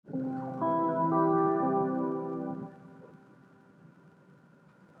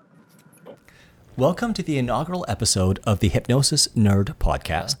Welcome to the inaugural episode of the Hypnosis Nerd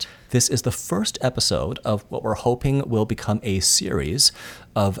Podcast. This is the first episode of what we're hoping will become a series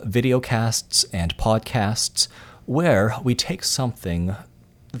of videocasts and podcasts where we take something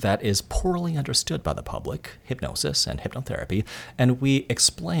that is poorly understood by the public, hypnosis and hypnotherapy, and we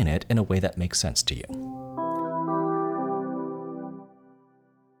explain it in a way that makes sense to you.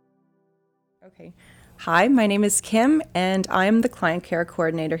 Okay. Hi, my name is Kim, and I'm the client care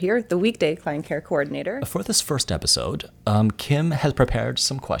coordinator here, the weekday client care coordinator. For this first episode, Kim has prepared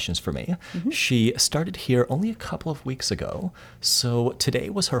some questions for me. She started here only a couple of weeks ago, so today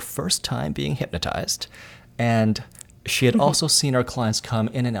was her first time being hypnotized, and she had also seen our clients come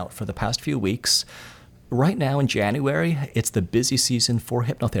in and out for the past few weeks. Right now in January, it's the busy season for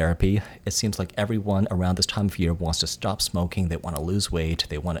hypnotherapy. It seems like everyone around this time of year wants to stop smoking, they want to lose weight,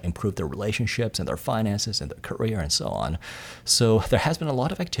 they want to improve their relationships and their finances and their career and so on. So there has been a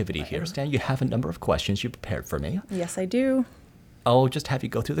lot of activity here. Stan, you have a number of questions you prepared for me. Yes, I do. I'll just have you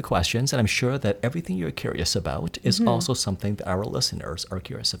go through the questions, and I'm sure that everything you're curious about is also something that our listeners are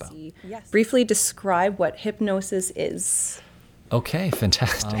curious about. Yes. Briefly describe what hypnosis is. Okay,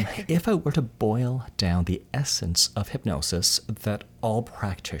 fantastic. If I were to boil down the essence of hypnosis that all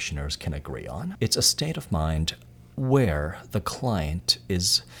practitioners can agree on, it's a state of mind where the client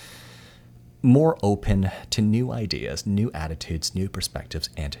is more open to new ideas, new attitudes, new perspectives,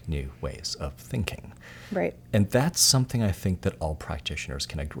 and new ways of thinking. Right. And that's something I think that all practitioners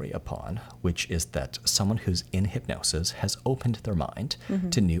can agree upon, which is that someone who's in hypnosis has opened their mind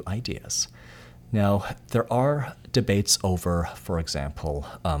to new ideas. Now, there are debates over, for example,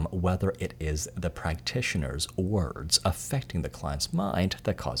 whether it is the practitioner's words affecting the client's mind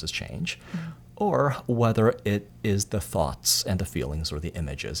that causes change, or whether it is the thoughts and the feelings or the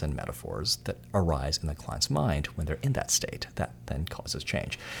images and metaphors that arise in the client's mind when they're in that state that then causes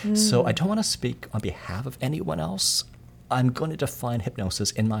change. So I don't want to speak on behalf of anyone else. I'm going to define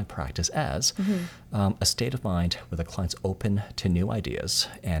hypnosis in my practice as a state of mind where the client's open to new ideas,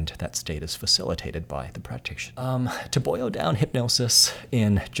 and that state is facilitated by the practitioner. To boil down hypnosis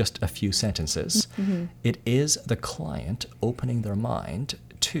in just a few sentences, it is the client opening their mind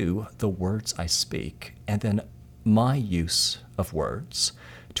to the words I speak, and then my use of words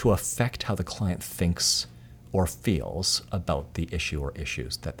to affect how the client thinks or feels about the issue or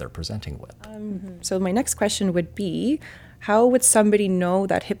issues that they're presenting with. So my next question would be, how would somebody know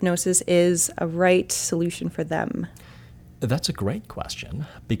that hypnosis is a right solution for them? That's a great question,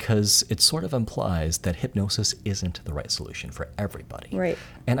 because it sort of implies that hypnosis isn't the right solution for everybody. Right.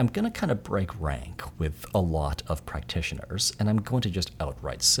 And I'm going to kind of break rank with a lot of practitioners, and I'm going to just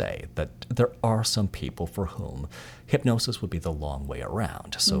outright say that there are some people for whom hypnosis would be the long way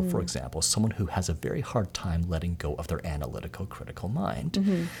around. So, for example, someone who has a very hard time letting go of their analytical, critical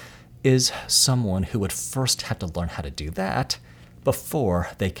mind is someone who would first have to learn how to do that before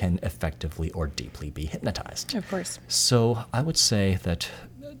they can effectively or deeply be hypnotized. Of course. So I would say that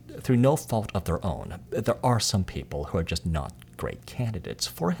through no fault of their own, there are some people who are just not great candidates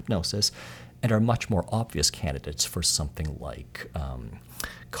for hypnosis and are much more obvious candidates for something like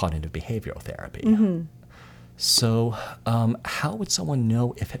cognitive behavioral therapy. So how would someone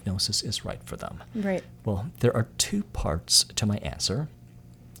know if hypnosis is right for them? Right. Well, there are two parts to my answer.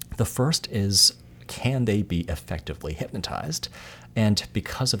 The first is, can they be effectively hypnotized? And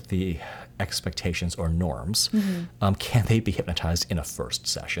because of the expectations or norms, can they be hypnotized in a first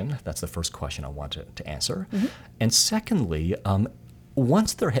session? That's the first question I wanted to answer. And secondly,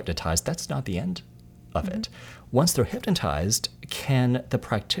 once they're hypnotized, that's not the end of it. Once they're hypnotized, can the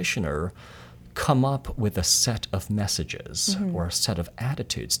practitioner come up with a set of messages or a set of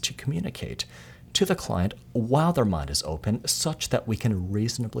attitudes to communicate to the client while their mind is open, such that we can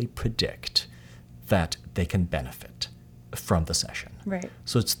reasonably predict that they can benefit from the session. Right.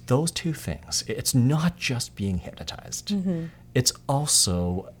 So it's those two things. It's not just being hypnotized. It's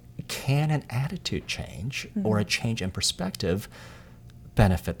also, can an attitude change or a change in perspective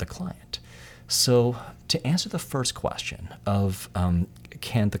benefit the client? So to answer the first question of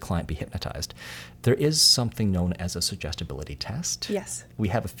can the client be hypnotized, there is something known as a suggestibility test. Yes. We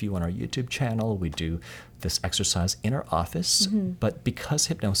have a few on our YouTube channel. We do this exercise in our office. But because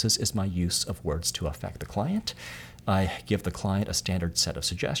hypnosis is my use of words to affect the client, I give the client a standard set of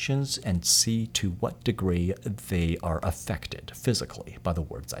suggestions and see to what degree they are affected physically by the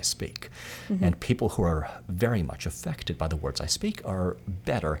words I speak. And people who are very much affected by the words I speak are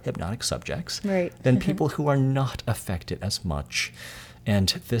better hypnotic subjects than people who are not affected as much. And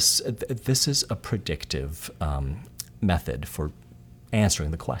this is a predictive method for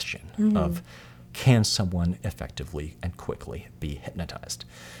answering the question of can someone effectively and quickly be hypnotized?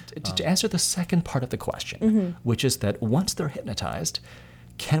 To answer the second part of the question, which is that once they're hypnotized,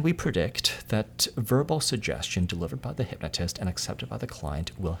 can we predict that verbal suggestion delivered by the hypnotist and accepted by the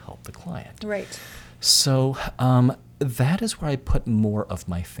client will help the client? Right. So that is where I put more of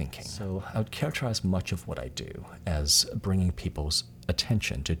my thinking. So I would characterize much of what I do as bringing people's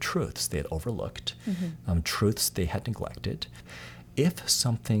attention to truths they had overlooked, truths they had neglected. If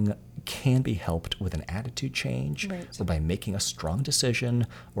something can be helped with an attitude change, or by making a strong decision,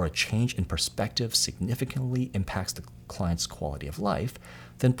 or a change in perspective significantly impacts the client's quality of life,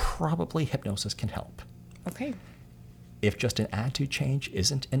 then probably hypnosis can help. Okay. If just an attitude change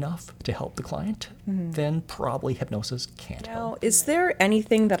isn't enough to help the client, then probably hypnosis can't help. Now, is there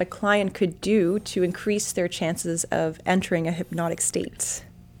anything that a client could do to increase their chances of entering a hypnotic state?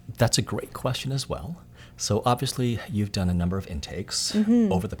 That's a great question as well. So obviously, you've done a number of intakes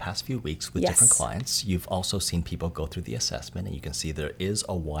over the past few weeks with different clients. You've also seen people go through the assessment, and you can see there is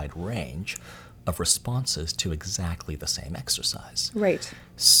a wide range of responses to exactly the same exercise. Right.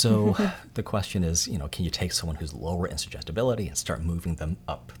 So the question is, can you take someone who's lower in suggestibility and start moving them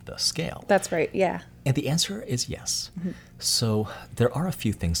up the scale? That's right, yeah. And the answer is yes. So there are a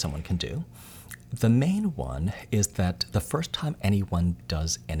few things someone can do. The main one is that the first time anyone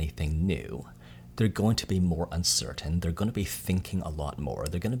does anything new, they're going to be more uncertain. They're going to be thinking a lot more.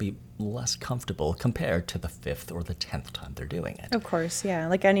 They're going to be less comfortable compared to the 5th or the 10th time they're doing it. Of course, yeah.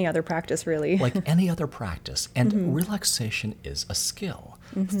 Like any other practice, really. Like any other practice. And relaxation is a skill.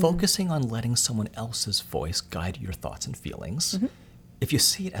 Focusing on letting someone else's voice guide your thoughts and feelings. If you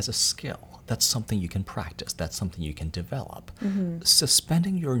see it as a skill, that's something you can practice. That's something you can develop.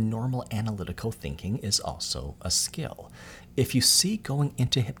 Suspending your normal analytical thinking is also a skill. If you see going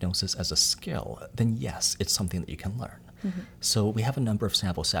into hypnosis as a skill, then yes, it's something that you can learn. So we have a number of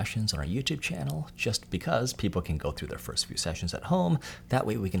sample sessions on our YouTube channel just because people can go through their first few sessions at home. That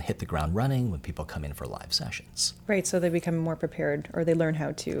way we can hit the ground running when people come in for live sessions. Right, so they become more prepared, or they learn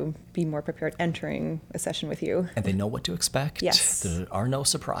how to be more prepared entering a session with you. And they know what to expect. Yes. There are no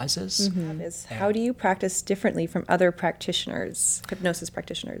surprises. How do you practice differently from other practitioners, hypnosis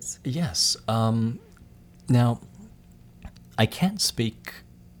practitioners? Yes. Now, I can't speak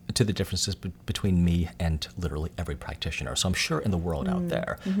to the differences between me and literally every practitioner. So I'm sure in the world out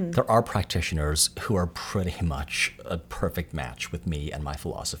there, there are practitioners who are pretty much a perfect match with me and my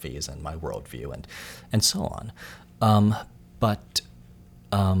philosophies and my worldview and so on. But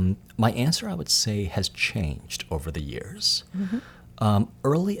my answer, I would say, has changed over the years.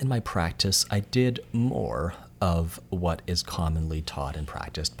 Early in my practice, I did more of what is commonly taught and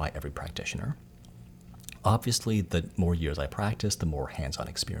practiced by every practitioner. Obviously, the more years I practice, the more hands-on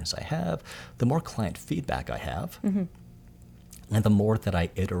experience I have, the more client feedback I have, and the more that I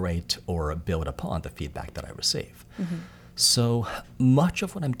iterate or build upon the feedback that I receive. So much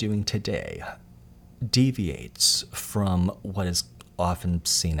of what I'm doing today deviates from what is often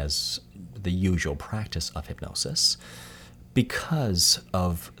seen as the usual practice of hypnosis because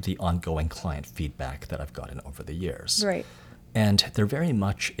of the ongoing client feedback that I've gotten over the years. Right. And there very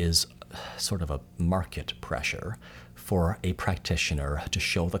much is sort of a market pressure for a practitioner to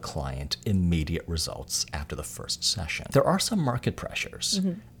show the client immediate results after the first session. There are some market pressures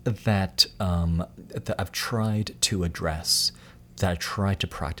that I've tried to address, that I tried to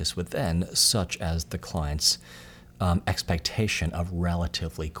practice within, such as the client's expectation of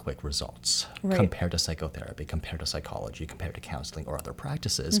relatively quick results compared to psychotherapy, compared to psychology, compared to counseling or other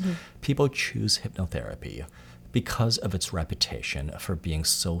practices. People choose hypnotherapy because of its reputation for being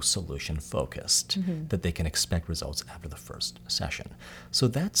so solution-focused that they can expect results after the first session. So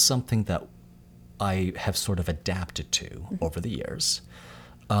that's something that I have sort of adapted to over the years.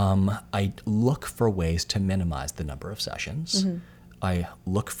 I look for ways to minimize the number of sessions. I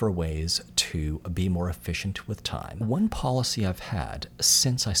look for ways to be more efficient with time. One policy I've had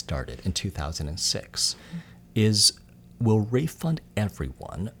since I started in 2006 is we'll refund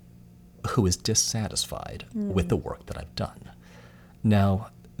everyone who is dissatisfied with the work that I've done. Now,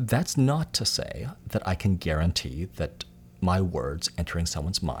 that's not to say that I can guarantee that my words entering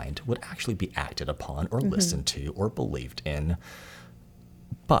someone's mind would actually be acted upon or listened to or believed in.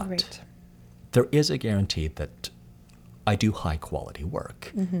 But there is a guarantee that I do high quality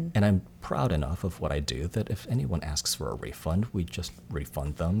work. And I'm proud enough of what I do that if anyone asks for a refund, we just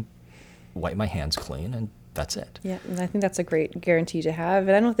refund them, wipe my hands clean, and that's it. Yeah, and I think that's a great guarantee to have.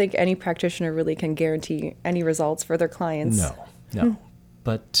 And I don't think any practitioner really can guarantee any results for their clients. No.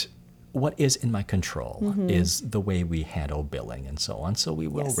 But what is in my control is the way we handle billing and so on. So we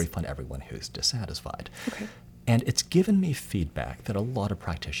will refund everyone who's dissatisfied. Okay. And it's given me feedback that a lot of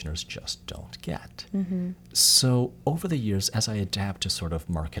practitioners just don't get. So over the years, as I adapt to sort of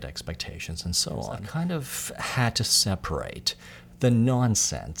market expectations and so on, I kind of had to separate the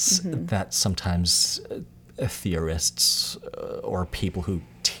nonsense that sometimes theorists or people who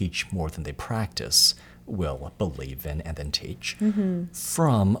teach more than they practice will believe in and then teach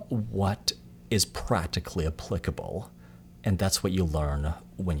from what is practically applicable. And that's what you learn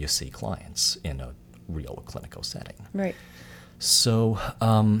when you see clients in a real clinical setting. Right. So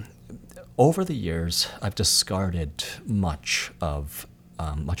over the years, I've discarded much of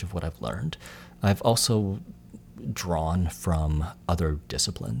what I've learned. I've also drawn from other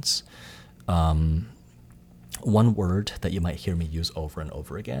disciplines. One word that you might hear me use over and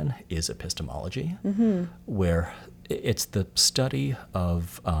over again is epistemology, where it's the study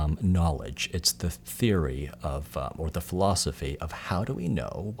of knowledge. It's the theory of, or the philosophy of how do we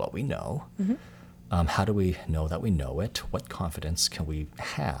know what we know? How do we know that we know it? What confidence can we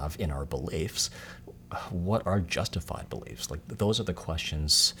have in our beliefs? What are justified beliefs? Like, those are the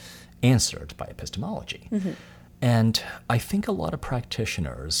questions answered by epistemology. And I think a lot of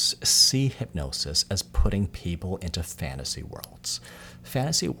practitioners see hypnosis as putting people into fantasy worlds.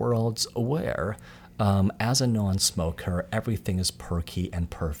 Fantasy worlds where, as a non-smoker, everything is perky and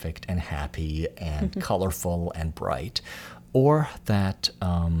perfect and happy and colorful and bright, or that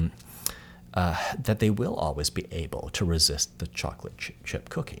that they will always be able to resist the chocolate chip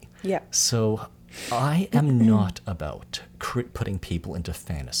cookie. Yeah. So I am not about putting people into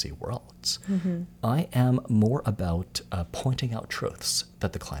fantasy worlds. I am more about pointing out truths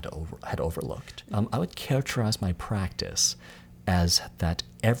that the client had overlooked. I would characterize my practice as that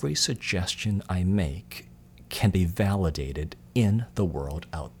every suggestion I make can be validated in the world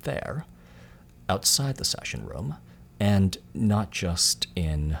out there, outside the session room, and not just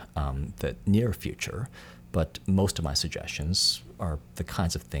in the near future, but most of my suggestions are the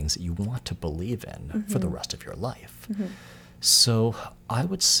kinds of things that you want to believe in for the rest of your life. So I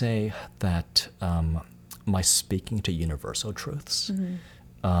would say that my speaking to universal truths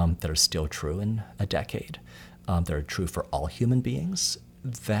that are still true in a decade, that are true for all human beings,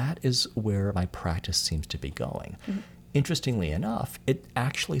 that is where my practice seems to be going. Interestingly enough, it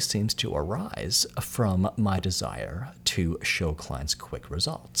actually seems to arise from my desire to show clients quick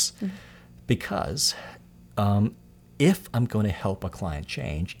results. Because if I'm going to help a client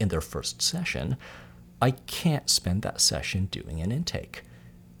change in their first session, I can't spend that session doing an intake.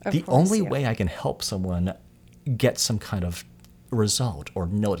 The only way I can help someone get some kind of result or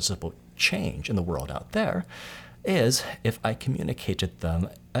noticeable change in the world out there is if I communicate to them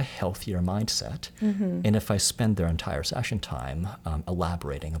a healthier mindset, and if I spend their entire session time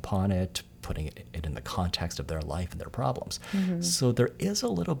elaborating upon it, putting it in the context of their life and their problems. So there is a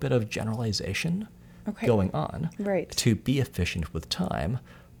little bit of generalization going on to be efficient with time,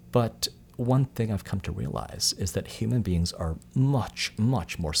 but one thing I've come to realize is that human beings are much,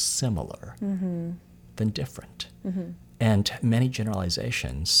 much more similar than different. And many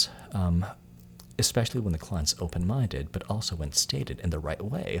generalizations, especially when the client's open-minded, but also when stated in the right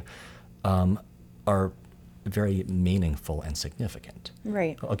way, are very meaningful and significant.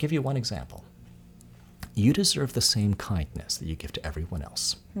 Right. I'll give you one example. You deserve the same kindness that you give to everyone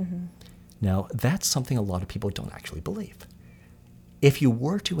else. Now, that's something a lot of people don't actually believe. If you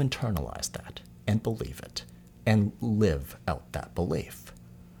were to internalize that and believe it and live out that belief,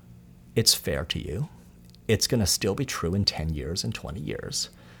 it's fair to you. It's going to still be true in 10 years and 20 years.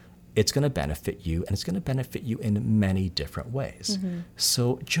 It's going to benefit you, and it's going to benefit you in many different ways.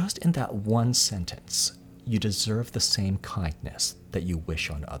 So just in that one sentence, you deserve the same kindness that you wish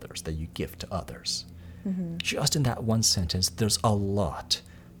on others, that you give to others. Just in that one sentence, there's a lot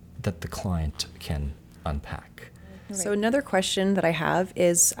that the client can unpack. So another question that I have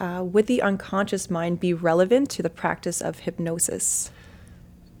is, would the unconscious mind be relevant to the practice of hypnosis?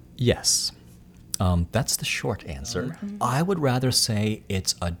 Yes. That's the short answer. I would rather say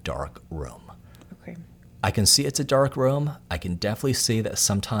it's a dark room. Okay. I can see it's a dark room. I can definitely see that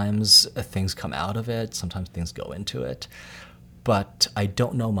sometimes things come out of it, sometimes things go into it. But I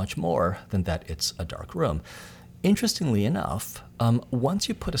don't know much more than that it's a dark room. Interestingly enough, once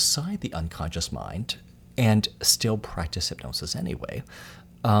you put aside the unconscious mind and still practice hypnosis anyway,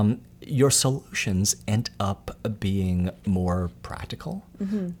 your solutions end up being more practical.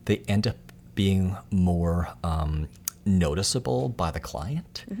 They end up being more noticeable by the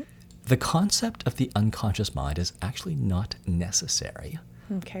client. The concept of the unconscious mind is actually not necessary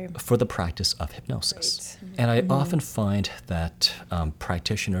for the practice of hypnosis. And I often find that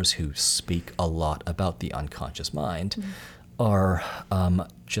practitioners who speak a lot about the unconscious mind are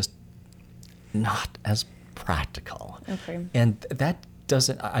just not as practical. Okay. And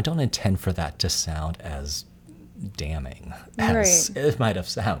I don't intend for that to sound as damning as it might have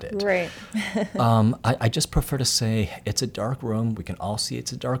sounded. Right. I just prefer to say it's a dark room. We can all see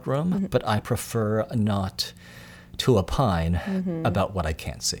it's a dark room, but I prefer not to opine about what I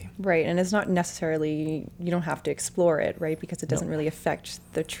can't see. Right. And it's not necessarily, you don't have to explore it, right? Because it doesn't really affect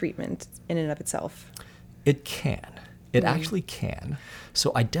the treatment in and of itself. It can. It actually can.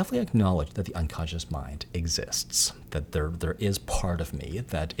 So I definitely acknowledge that the unconscious mind exists, that there is part of me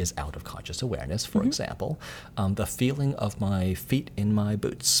that is out of conscious awareness. For example, the feeling of my feet in my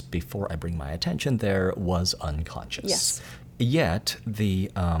boots before I bring my attention there was unconscious. Yes. Yet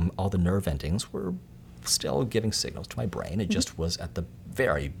all the nerve endings were still giving signals to my brain. It just was at the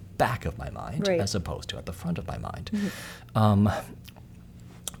very back of my mind as opposed to at the front of my mind.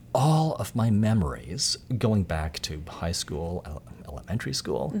 All of my memories going back to high school, elementary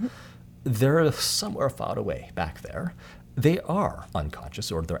school, they're somewhere far away back there. They are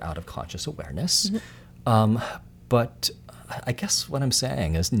unconscious or they're out of conscious awareness. But I guess what I'm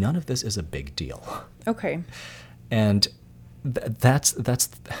saying is none of this is a big deal. Okay. And that's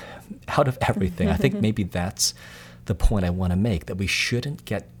out of everything. I think maybe that's the point I want to make, that we shouldn't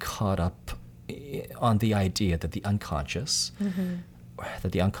get caught up on the idea that the unconscious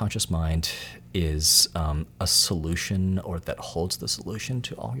mind is a solution, or that holds the solution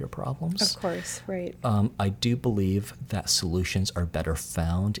to all your problems. Of course, right. I do believe that solutions are better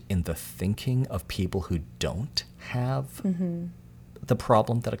found in the thinking of people who don't have the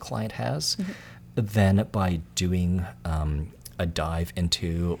problem that a client has than by doing a dive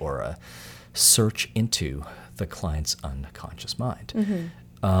into or a search into the client's unconscious mind.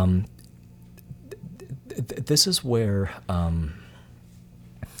 This is where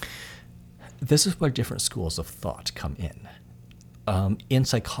different schools of thought come in. In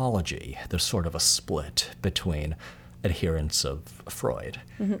psychology, there's sort of a split between adherents of Freud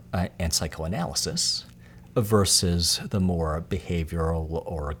and psychoanalysis versus the more behavioral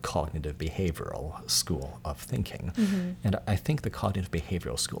or cognitive behavioral school of thinking. And I think the cognitive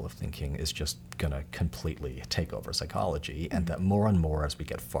behavioral school of thinking is just going to completely take over psychology, and that more and more as we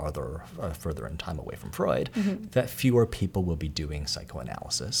get further in time away from Freud, that fewer people will be doing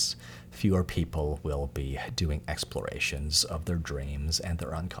psychoanalysis. Fewer people will be doing explorations of their dreams and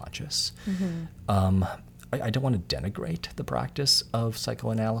their unconscious. I don't want to denigrate the practice of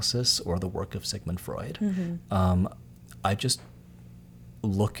psychoanalysis or the work of Sigmund Freud. I just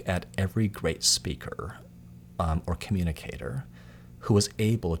look at every great speaker or communicator who was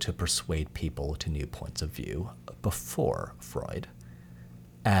able to persuade people to new points of view before Freud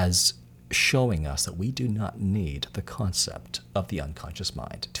as showing us that we do not need the concept of the unconscious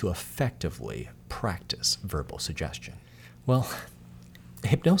mind to effectively practice verbal suggestion. Well,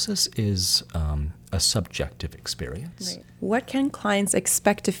 hypnosis is a subjective experience. Right. What can clients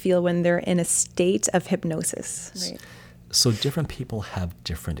expect to feel when they're in a state of hypnosis? Right. So different people have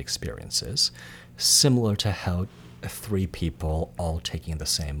different experiences, similar to how three people all taking the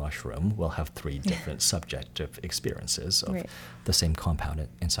same mushroom will have three different subjective experiences of the same compound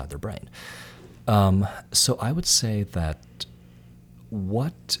inside their brain. So I would say that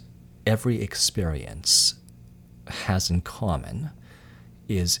what every experience has in common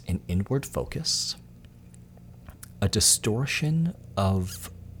is an inward focus, a distortion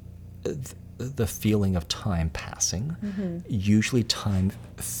of the feeling of time passing. Usually time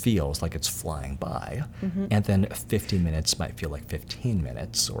feels like it's flying by, and then 50 minutes might feel like 15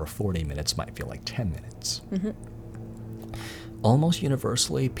 minutes, or 40 minutes might feel like 10 minutes. Almost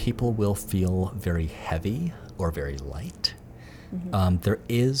universally, people will feel very heavy or very light. There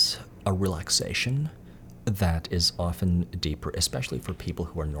is a relaxation that is often deeper, especially for people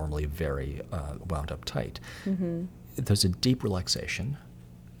who are normally very wound up tight. There's a deep relaxation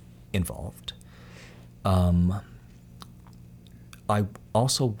involved. I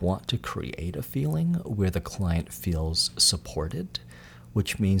also want to create a feeling where the client feels supported,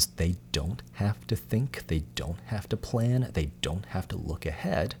 which means they don't have to think, they don't have to plan, they don't have to look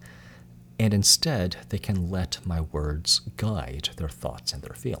ahead, and instead they can let my words guide their thoughts and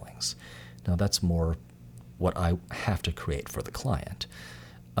their feelings. Now that's more what I have to create for the client.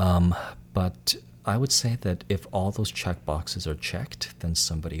 But I would say that if all those check boxes are checked, then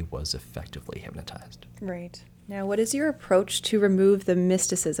somebody was effectively hypnotized. Right. Now, what is your approach to remove the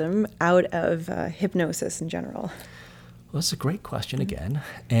mysticism out of hypnosis in general? Well, that's a great question again.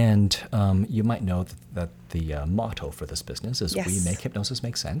 And you might know that the motto for this business is Yes. we make hypnosis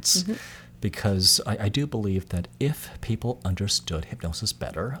make sense. Because I do believe that if people understood hypnosis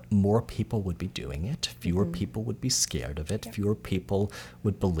better, more people would be doing it, fewer people would be scared of it, fewer people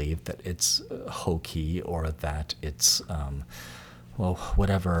would believe that it's hokey or that it's,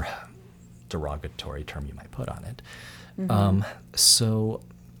 whatever derogatory term you might put on it. So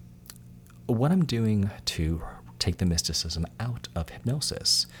what I'm doing to take the mysticism out of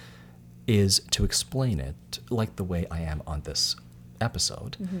hypnosis is to explain it like the way I am on this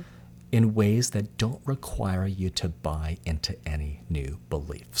episode, in ways that don't require you to buy into any new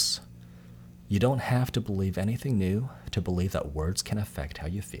beliefs. You don't have to believe anything new to believe that words can affect how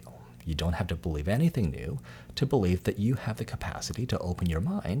you feel. You don't have to believe anything new to believe that you have the capacity to open your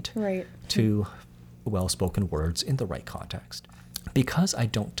mind Right. to well-spoken words in the right context. Because I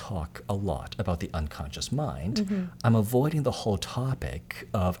don't talk a lot about the unconscious mind, I'm avoiding the whole topic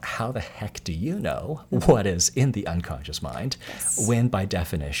of how the heck do you know what is in the unconscious mind, when by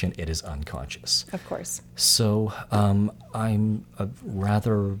definition it is unconscious. Of course. So I'm a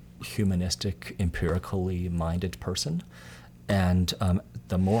rather humanistic, empirically minded person. And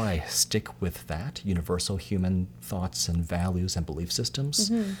the more I stick with that, universal human thoughts and values and belief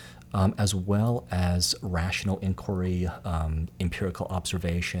systems, as well as rational inquiry, empirical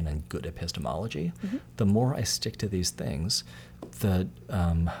observation, and good epistemology, the more I stick to these things, the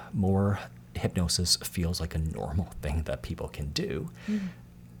more hypnosis feels like a normal thing that people can do.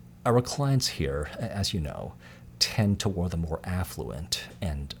 Our clients here, as you know, tend toward the more affluent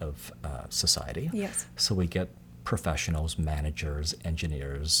end of society. Yes. So we get professionals, managers,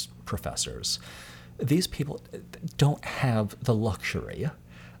 engineers, professors. These people don't have the luxury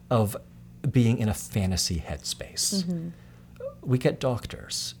of being in a fantasy headspace. We get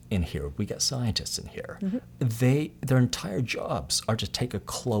doctors in here. We get scientists in here. Their entire jobs are to take a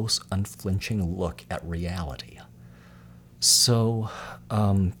close, unflinching look at reality. So,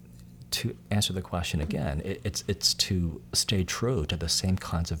 to answer the question again, it's to stay true to the same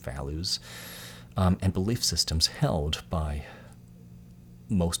kinds of values and belief systems held by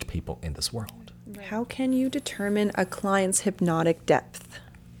most people in this world. How can you determine a client's hypnotic depth?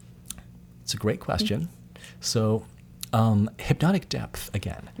 It's a great question. So, hypnotic depth,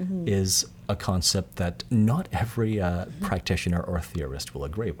 again, is a concept that not every practitioner or theorist will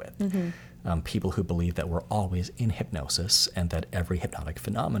agree with. People who believe that we're always in hypnosis and that every hypnotic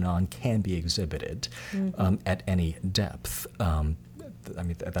phenomenon can be exhibited at any depth. I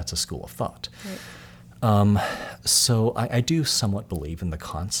mean, that's a school of thought. Right. So I do somewhat believe in the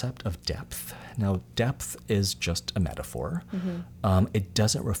concept of depth. Now, depth is just a metaphor. It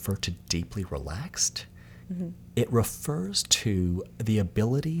doesn't refer to deeply relaxed. It refers to the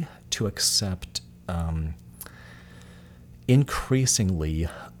ability to accept increasingly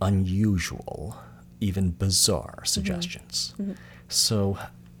unusual, even bizarre suggestions. So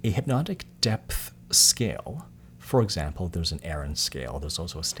a hypnotic depth scale, for example, there's an Aaron scale, there's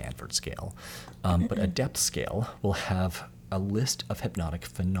also a Stanford scale, but a depth scale will have a list of hypnotic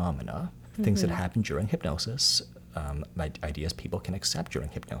phenomena, things that happen during hypnosis, ideas people can accept during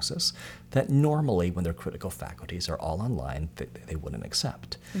hypnosis, that normally when their critical faculties are all online, they wouldn't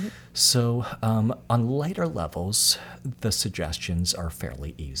accept. So on later levels, the suggestions are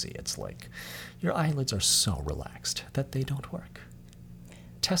fairly easy. It's like, your eyelids are so relaxed that they don't work.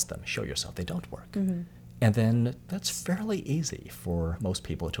 Test them, show yourself they don't work. And then that's fairly easy for most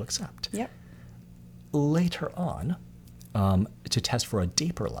people to accept. Yep. Later on, to test for a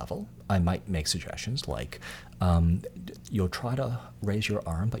deeper level, I might make suggestions like, you'll try to raise your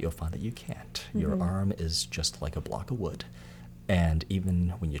arm, but you'll find that you can't. Your arm is just like a block of wood. And even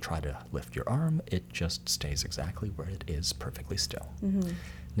when you try to lift your arm, it just stays exactly where it is, perfectly still.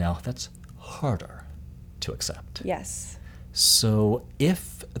 Now, that's harder to accept. Yes. So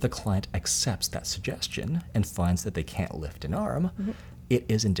if the client accepts that suggestion and finds that they can't lift an arm, it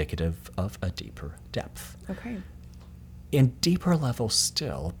is indicative of a deeper depth. Okay. In deeper levels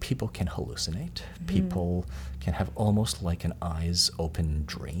still, people can hallucinate. People can have almost like an eyes open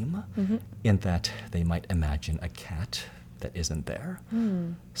dream, in that they might imagine a cat that isn't there.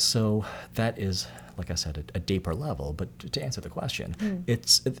 So that is, like I said, a deeper level. But to answer the question,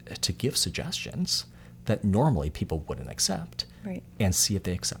 it's to give suggestions that normally people wouldn't accept, Right. and see if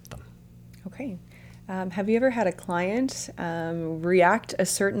they accept them. Okay. Have you ever had a client react a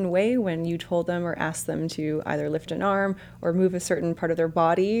certain way when you told them or asked them to either lift an arm or move a certain part of their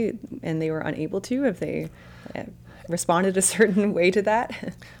body and they were unable to? Have they responded a certain way to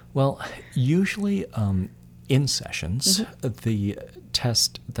that? Well, usually in sessions, the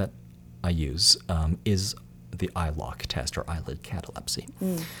test that I use is the eye lock test or eyelid catalepsy.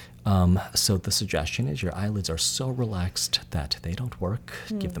 So the suggestion is your eyelids are so relaxed that they don't work.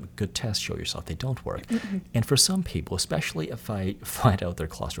 Give them a good test, show yourself they don't work. And for some people, especially if I find out they're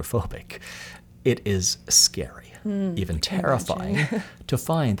claustrophobic, it is scary, even terrifying, to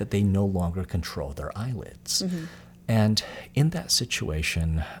find that they no longer control their eyelids. And in that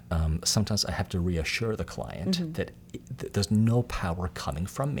situation, sometimes I have to reassure the client that there's no power coming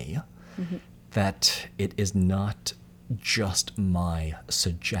from me, that it is not just my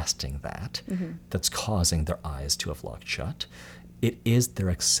suggesting that that's causing their eyes to have locked shut. It is their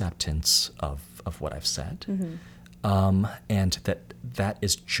acceptance of what I've said, and that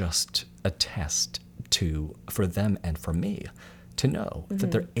is just a test for them and for me to know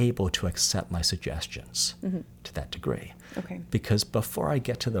that they're able to accept my suggestions to that degree. Okay. Because before I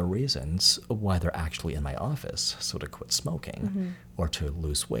get to the reasons why they're actually in my office, so to quit smoking or to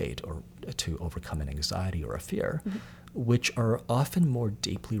lose weight or to overcome an anxiety or a fear, which are often more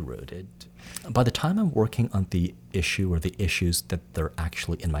deeply rooted, by the time I'm working on the issue or the issues that they're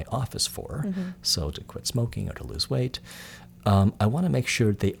actually in my office for, so to quit smoking or to lose weight, I want to make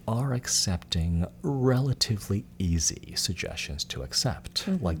sure they are accepting relatively easy suggestions to accept,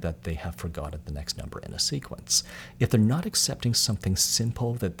 like that they have forgotten the next number in a sequence. If they're not accepting something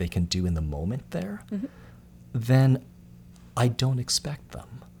simple that they can do in the moment there, then I don't expect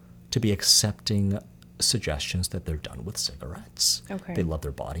them to be accepting suggestions that they're done with cigarettes. Okay. They love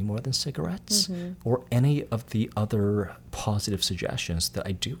their body more than cigarettes, or any of the other positive suggestions that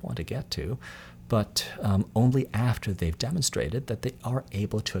I do want to get to, but only after they've demonstrated that they are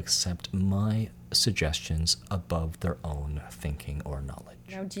able to accept my suggestions above their own thinking or knowledge.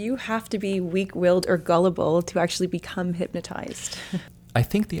 Now, do you have to be weak-willed or gullible to actually become hypnotized? I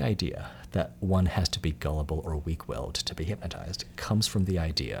think the idea that one has to be gullible or weak-willed to be hypnotized comes from the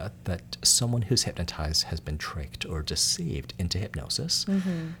idea that someone who's hypnotized has been tricked or deceived into hypnosis,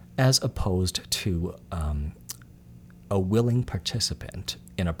 as opposed to a willing participant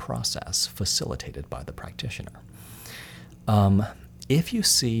in a process facilitated by the practitioner. If you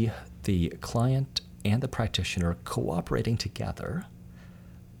see the client and the practitioner cooperating together,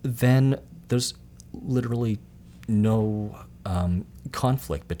 then there's literally no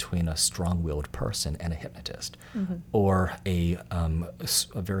conflict between a strong-willed person and a hypnotist, or a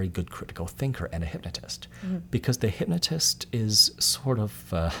very good critical thinker and a hypnotist, because the hypnotist is sort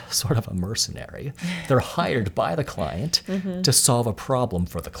of a mercenary. They're hired by the client to solve a problem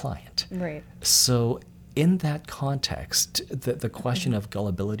for the client. Right. So in that context, the question of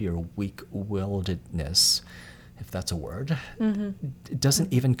gullibility or weak-willedness, if that's a word,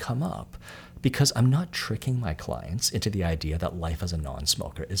 doesn't even come up, because I'm not tricking my clients into the idea that life as a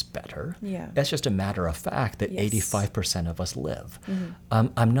non-smoker is better. Yeah. That's just a matter of fact that 85% of us live.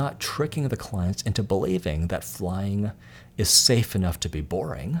 I'm not tricking the clients into believing that flying is safe enough to be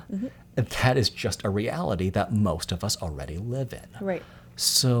boring. That is just a reality that most of us already live in. Right.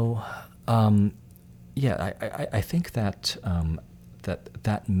 So, I think that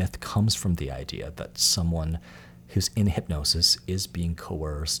that myth comes from the idea that someone who's in hypnosis is being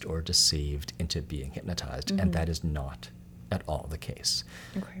coerced or deceived into being hypnotized, and that is not at all the case.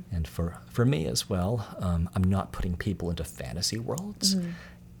 Okay. And for me as well, I'm not putting people into fantasy worlds.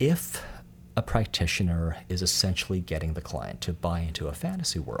 If a practitioner is essentially getting the client to buy into a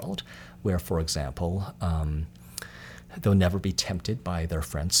fantasy world where, for example, they'll never be tempted by their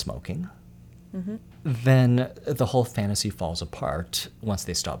friend smoking, then the whole fantasy falls apart once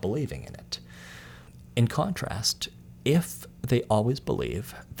they stop believing in it. In contrast, if they always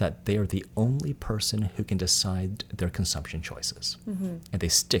believe that they are the only person who can decide their consumption choices, and they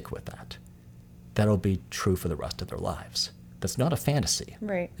stick with that, that'll be true for the rest of their lives. That's not a fantasy.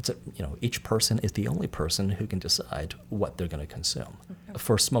 Right. It's each person is the only person who can decide what they're going to consume. Okay.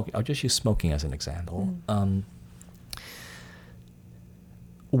 For smoking, I'll just use smoking as an example.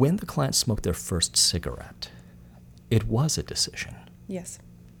 When the client smoked their first cigarette, it was a decision. Yes.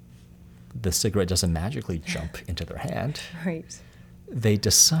 The cigarette doesn't magically jump into their hand. Right. They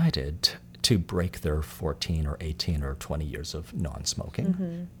decided to break their 14 or 18 or 20 years of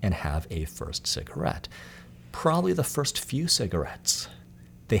non-smoking and have a first cigarette. Probably the first few cigarettes,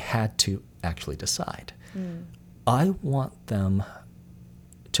 they had to actually decide. I want them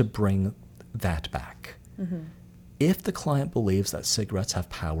to bring that back. If the client believes that cigarettes have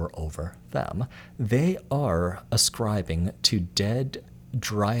power over them, they are ascribing to dead,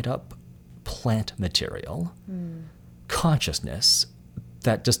 dried up plant material consciousness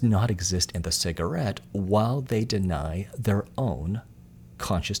that does not exist in the cigarette, while they deny their own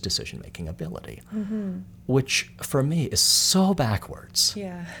conscious decision-making ability, which for me is so backwards.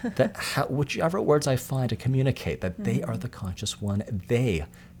 Yeah. That whichever words I find to communicate that they are the conscious one, they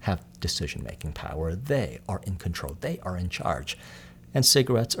have decision-making power, they are in control, they are in charge. And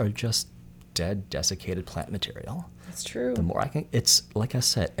cigarettes are just dead, desiccated plant material. That's true. The more I can, it's like I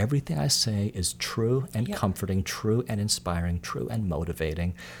said, everything I say is true and comforting, true and inspiring, true and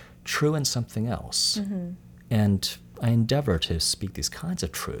motivating, true and something else. And I endeavor to speak these kinds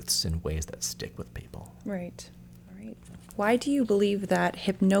of truths in ways that stick with people. Right. All right. Why do you believe that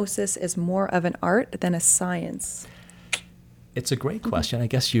hypnosis is more of an art than a science? It's a great question. I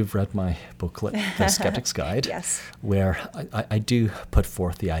guess you've read my booklet, The Skeptic's Guide, Yes. where I do put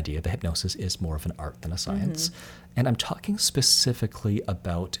forth the idea that hypnosis is more of an art than a science. And I'm talking specifically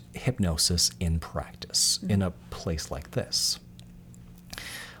about hypnosis in practice, in a place like this.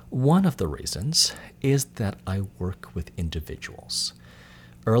 One of the reasons is that I work with individuals.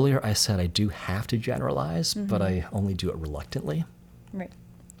 Earlier I said I do have to generalize, but I only do it reluctantly, Right.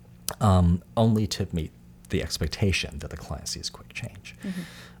 only to meet the expectation that the client sees quick change.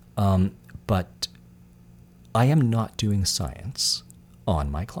 But I am not doing science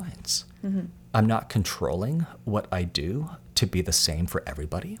on my clients. I'm not controlling what I do to be the same for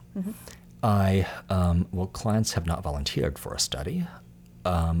everybody. Clients have not volunteered for a study.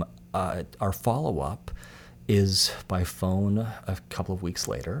 Our follow-up is by phone a couple of weeks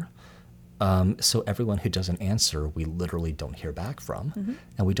later. So everyone who doesn't answer, we literally don't hear back from.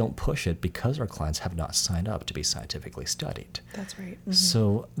 And we don't push it because our clients have not signed up to be scientifically studied. That's right.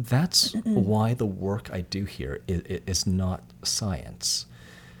 So that's why the work I do here is not science.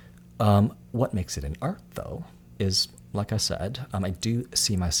 What makes it an art, though, is, like I said, I do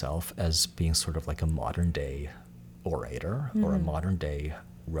see myself as being sort of like a modern-day orator or a modern-day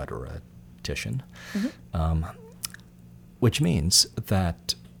rhetorician, which means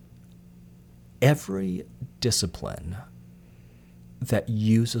that every discipline that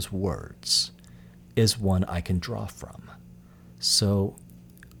uses words is one I can draw from. So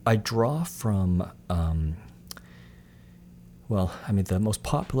I draw from, the most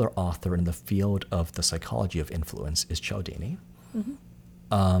popular author in the field of the psychology of influence is Cialdini.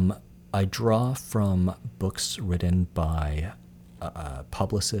 I draw from books written by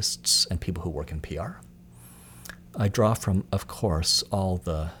publicists and people who work in PR. I draw from, of course, all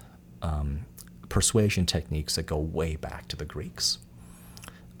the persuasion techniques that go way back to the Greeks.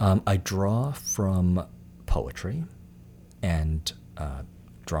 I draw from poetry and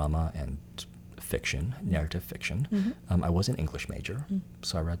drama and fiction, narrative fiction. I was an English major,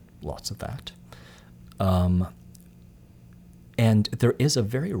 so I read lots of that. And there is a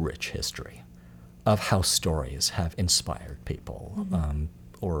very rich history of how stories have inspired people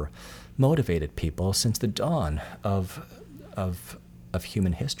or motivated people since the dawn of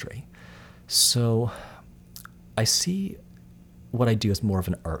human history. So I see what I do as more of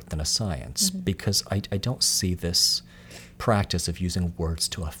an art than a science because I don't see this practice of using words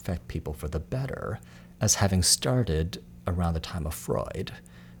to affect people for the better as having started around the time of Freud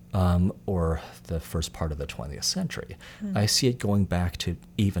or the first part of the 20th century. I see it going back to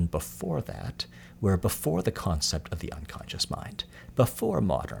even before that, where before the concept of the unconscious mind, before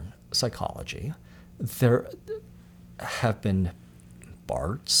modern psychology, there have been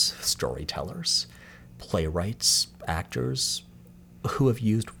bards, storytellers, playwrights, actors, who have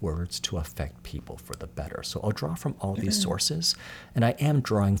used words to affect people for the better. So I'll draw from all these sources, and I am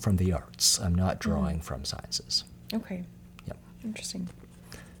drawing from the arts. I'm not drawing from sciences. Okay. Yep. Interesting.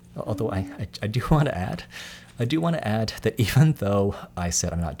 Although I do want to add, that even though I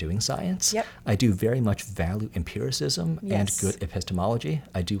said I'm not doing science, I do very much value empiricism and good epistemology.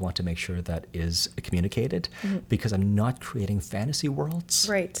 I do want to make sure that is communicated because I'm not creating fantasy worlds.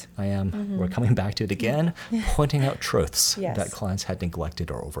 Right. I am, we're coming back to it again, pointing out truths that clients had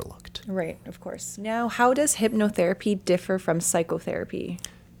neglected or overlooked. Right, of course. Now, how does hypnotherapy differ from psychotherapy?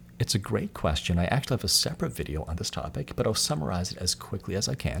 It's a great question. I actually have a separate video on this topic, but I'll summarize it as quickly as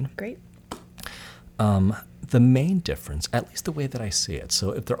I can. Great. The main difference, at least the way that I see it,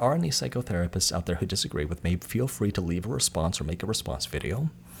 so if there are any psychotherapists out there who disagree with me, feel free to leave a response or make a response video.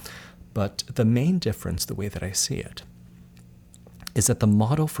 But the main difference, the way that I see it, is that the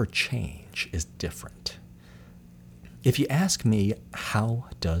model for change is different. If you ask me, how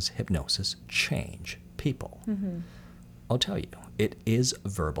does hypnosis change people? I'll tell you, it is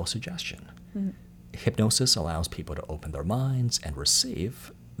verbal suggestion. Hypnosis allows people to open their minds and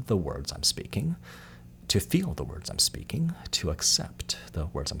receive the words I'm speaking, to feel the words I'm speaking, to accept the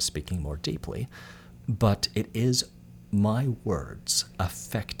words I'm speaking more deeply. But it is my words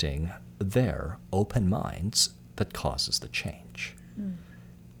affecting their open minds that causes the change.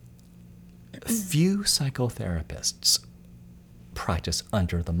 few psychotherapists practice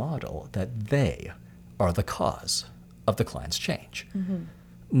under the model that they are the cause of the client's change.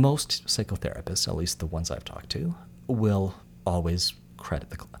 Most psychotherapists, at least the ones I've talked to, will always credit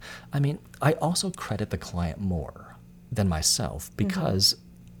the client. I mean, I also credit the client more than myself because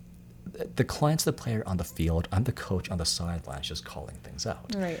the client's the player on the field. I'm the coach on the sidelines just calling things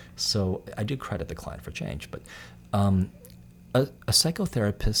out. Right. So I do credit the client for change. But a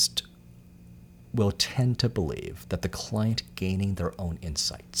psychotherapist will tend to believe that the client gaining their own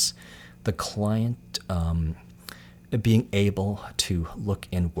insights, the client being able to look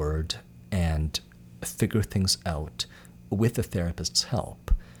inward and figure things out with the therapist's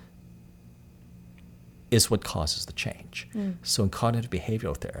help is what causes the change. So in cognitive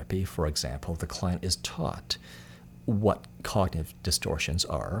behavioral therapy, for example, the client is taught what cognitive distortions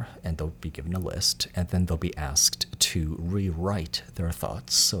are, and they'll be given a list, and then they'll be asked to rewrite their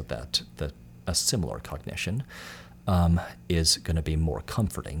thoughts so that a similar cognition is going to be more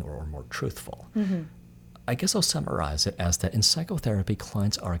comforting or more truthful. I guess I'll summarize it as that in psychotherapy,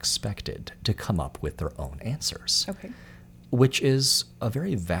 clients are expected to come up with their own answers, which is a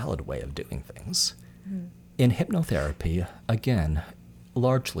very valid way of doing things. In hypnotherapy, again,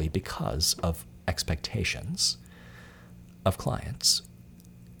 largely because of expectations of clients,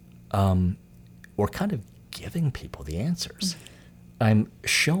 we're kind of giving people the answers. I'm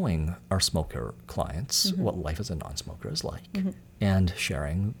showing our smoker clients what life as a non-smoker is like and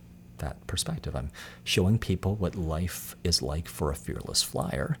sharing that perspective. I'm showing people what life is like for a fearless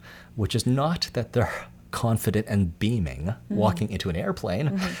flyer, which is not that they're confident and beaming walking into an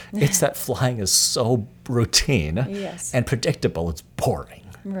airplane. It's that flying is so routine and predictable, it's boring.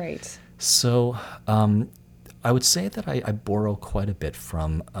 Right. So I would say that I borrow quite a bit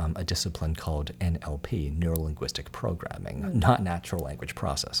from a discipline called NLP, Neuro-Linguistic Programming, not natural language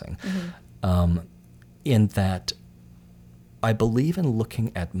processing, in that I believe in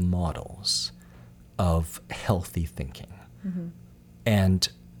looking at models of healthy thinking and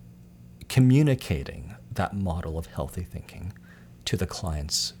communicating that model of healthy thinking to the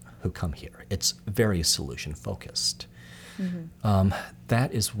clients who come here. It's very solution-focused.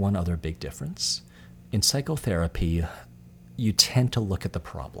 That is one other big difference. In psychotherapy, you tend to look at the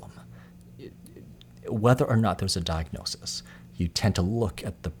problem. Whether or not there's a diagnosis, you tend to look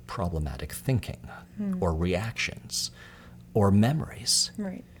at the problematic thinking or reactions or memories.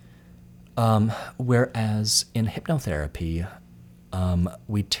 Right. Whereas in hypnotherapy,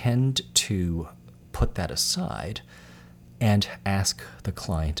 we tend to put that aside and ask the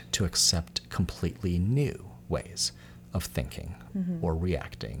client to accept completely new ways of thinking or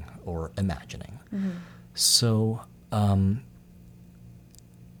reacting or imagining. So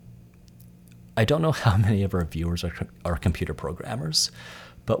I don't know how many of our viewers are computer programmers,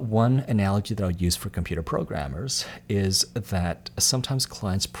 but one analogy that I would use for computer programmers is that sometimes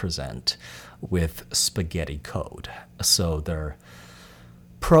clients present with spaghetti code. So their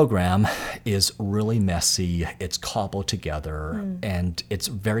program is really messy, it's cobbled together, and it's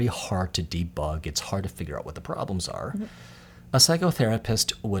very hard to debug, it's hard to figure out what the problems are. A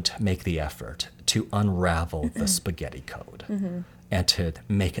psychotherapist would make the effort to unravel the spaghetti code and to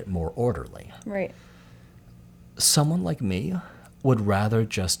make it more orderly. Right. Someone like me would rather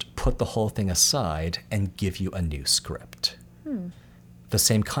just put the whole thing aside and give you a new script. The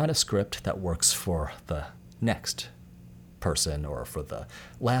same kind of script that works for the next person or for the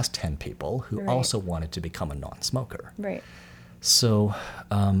last 10 people who also wanted to become a non-smoker. Right. So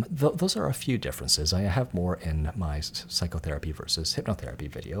those are a few differences. I have more in my psychotherapy versus hypnotherapy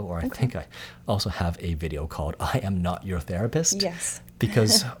video, or I think I also have a video called I Am Not Your Therapist. Yes.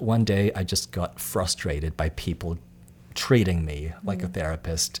 Because one day I just got frustrated by people treating me like a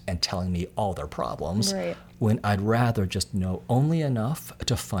therapist and telling me all their problems when I'd rather just know only enough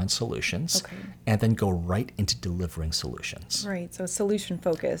to find solutions and then go right into delivering solutions. Right. So solution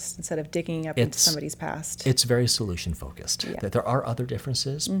focused instead of digging up into somebody's past. It's very solution focused. There are other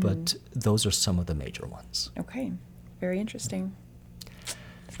differences, but those are some of the major ones. Okay. Very interesting.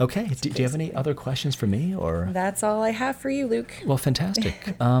 Okay. Do you have any other questions for me, or? That's all I have for you, Luke. Well,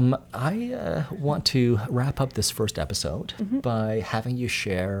 fantastic. I want to wrap up this first episode by having you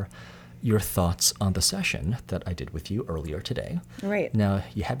share your thoughts on the session that I did with you earlier today. Right. Now,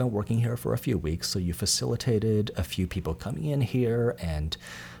 you have been working here for a few weeks, so you facilitated a few people coming in here, and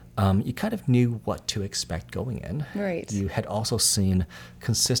you kind of knew what to expect going in. Right. You had also seen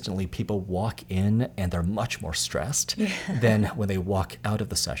consistently people walk in and they're much more stressed than when they walk out of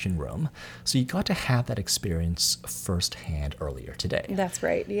the session room. So you got to have that experience firsthand earlier today. That's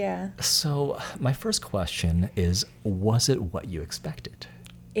right, yeah. So my first question is, was it what you expected?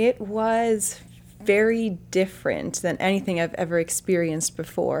 It was very different than anything I've ever experienced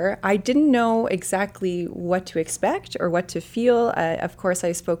before. I didn't know exactly what to expect or what to feel. Of course,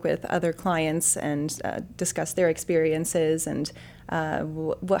 I spoke with other clients and discussed their experiences and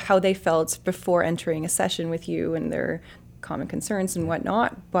how they felt before entering a session with you and their common concerns and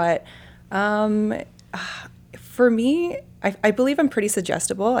whatnot. But for me, I believe I'm pretty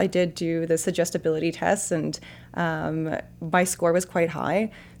suggestible. I did do the suggestibility test, and my score was quite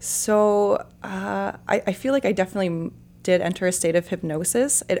high. So I feel like I definitely did enter a state of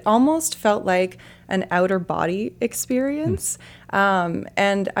hypnosis. It almost felt like an outer body experience.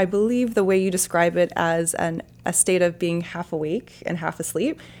 And I believe the way you describe it as a state of being half awake and half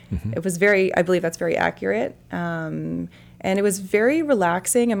asleep, it was I believe that's very accurate. And it was very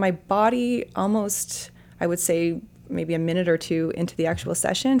relaxing, and my body almost, I would say, maybe a minute or two into the actual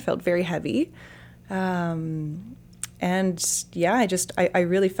session, felt very heavy. And yeah, I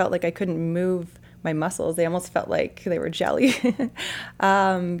really felt like I couldn't move my muscles. They almost felt like they were jelly.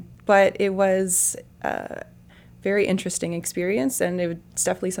 But it was a very interesting experience, and it's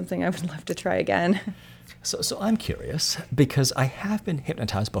definitely something I would love to try again. So I'm curious, because I have been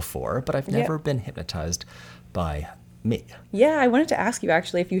hypnotized before, but I've never been hypnotized by me. Yeah, I wanted to ask you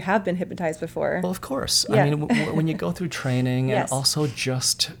actually if you have been hypnotized before. Well, of course. Yeah. I mean, when you go through training Yes. and also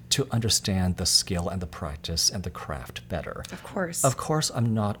just to understand the skill and the practice and the craft better. Of course. Of course,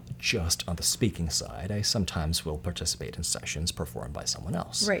 I'm not just on the speaking side. I sometimes will participate in sessions performed by someone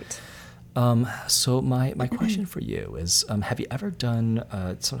else. Right. So my question for you is, have you ever done,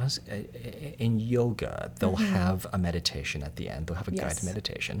 sometimes in yoga, they'll have a meditation at the end. They'll have a guided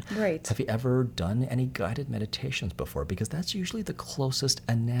meditation. Right. Have you ever done any guided meditations before? Because that's usually the closest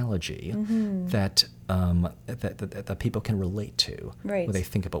analogy that people can relate to Right. when they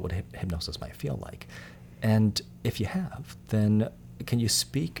think about what hypnosis might feel like. And if you have, then can you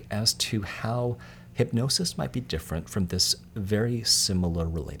speak as to how hypnosis might be different from this very similar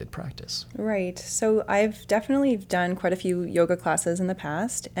related practice? Right. So I've definitely done quite a few yoga classes in the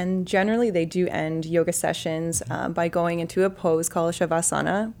past, and generally they do end yoga sessions by going into a pose called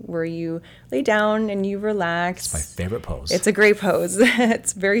Shavasana, where you lay down and you relax. It's my favorite pose. It's a great pose.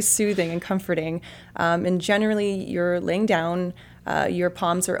 It's very soothing and comforting. And generally you're laying down, your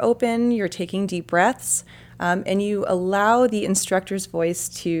palms are open, you're taking deep breaths. And you allow the instructor's voice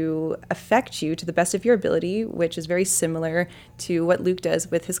to affect you to the best of your ability, which is very similar to what Luke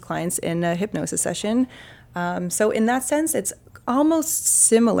does with his clients in a hypnosis session. So in that sense, it's almost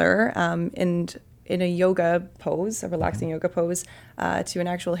similar in a yoga pose, a relaxing yoga pose, to an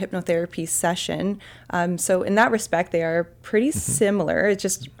actual hypnotherapy session. So in that respect, they are pretty similar. It's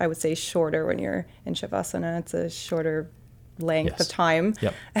just, I would say, shorter when you're in Shavasana. It's a shorter length of time.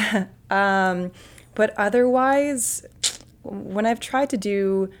 Yep. But otherwise, when I've tried to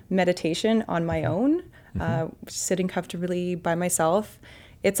do meditation on my own, sitting comfortably by myself,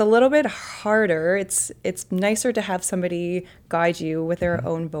 it's a little bit harder. It's nicer to have somebody guide you with their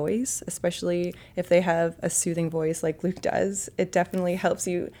own voice, especially if they have a soothing voice like Luke does. It definitely helps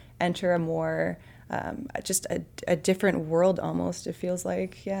you enter a more, just a different world almost, it feels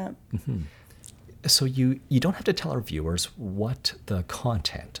like, yeah. So you don't have to tell our viewers what the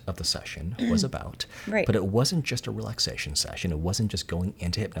content of the session was about. Right. But it wasn't just a relaxation session. It wasn't just going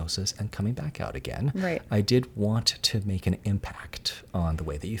into hypnosis and coming back out again. Right. I did want to make an impact on the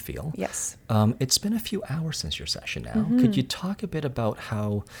way that you feel. Yes. It's been a few hours since your session now. Could you talk a bit about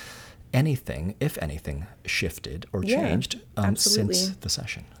how anything, if anything, shifted or changed absolutely. since the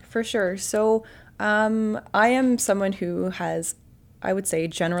session? For sure. So I am someone who has, I would say,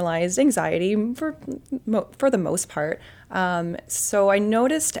 generalized anxiety for the most part. So I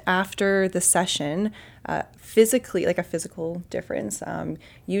noticed after the session, physically, like a physical difference.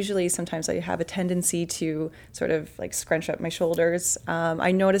 Usually, sometimes I have a tendency to sort of like scrunch up my shoulders.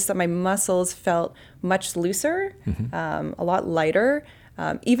 I noticed that my muscles felt much looser, a lot lighter.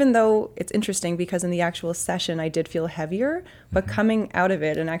 Even though it's interesting because in the actual session I did feel heavier, but coming out of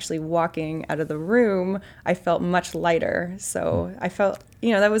it and actually walking out of the room, I felt much lighter. So I felt,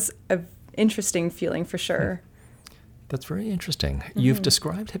 that was an interesting feeling for sure. That's very interesting. You've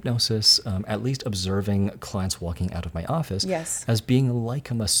described hypnosis, at least observing clients walking out of my office, as being like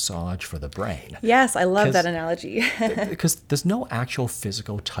a massage for the brain. Yes, I love that analogy. Because there's no actual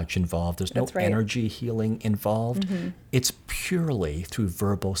physical touch involved. There's no energy healing involved. It's purely through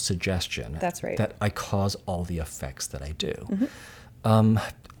verbal suggestion that I cause all the effects that I do.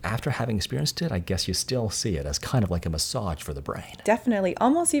 After having experienced it, I guess you still see it as kind of like a massage for the brain. Definitely.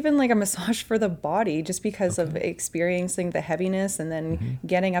 Almost even like a massage for the body, just because of experiencing the heaviness and then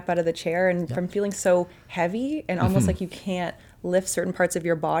getting up out of the chair and from feeling so heavy and almost like you can't lift certain parts of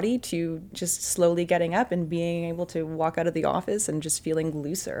your body to just slowly getting up and being able to walk out of the office and just feeling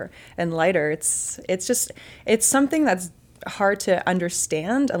looser and lighter. It's something that's hard to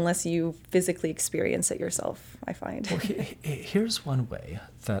understand unless you physically experience it yourself, I find. Well, here's one way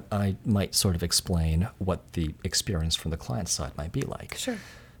that I might sort of explain what the experience from the client side might be like. Sure.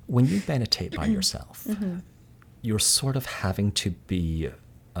 When you meditate by yourself, you're sort of having to be,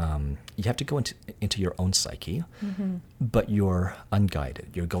 you have to go into your own psyche, but you're unguided.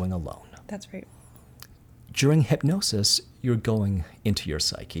 You're going alone. That's right. During hypnosis, you're going into your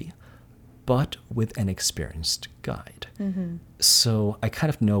psyche, but with an experienced guide. So I kind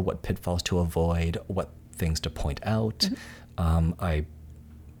of know what pitfalls to avoid, what things to point out. I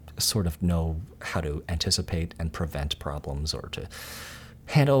sort of know how to anticipate and prevent problems or to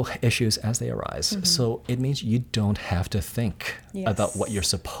handle issues as they arise. So it means you don't have to think about what you're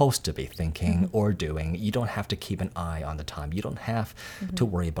supposed to be thinking or doing. You don't have to keep an eye on the time. You don't have to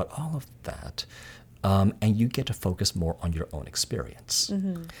worry about all of that. And you get to focus more on your own experience.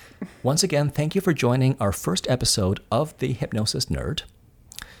 Once again, thank you for joining our first episode of The Hypnosis Nerd.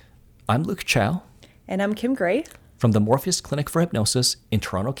 I'm Luke Chow. And I'm Kim Gray. From the Morpheus Clinic for Hypnosis in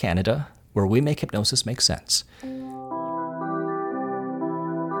Toronto, Canada, where we make hypnosis make sense.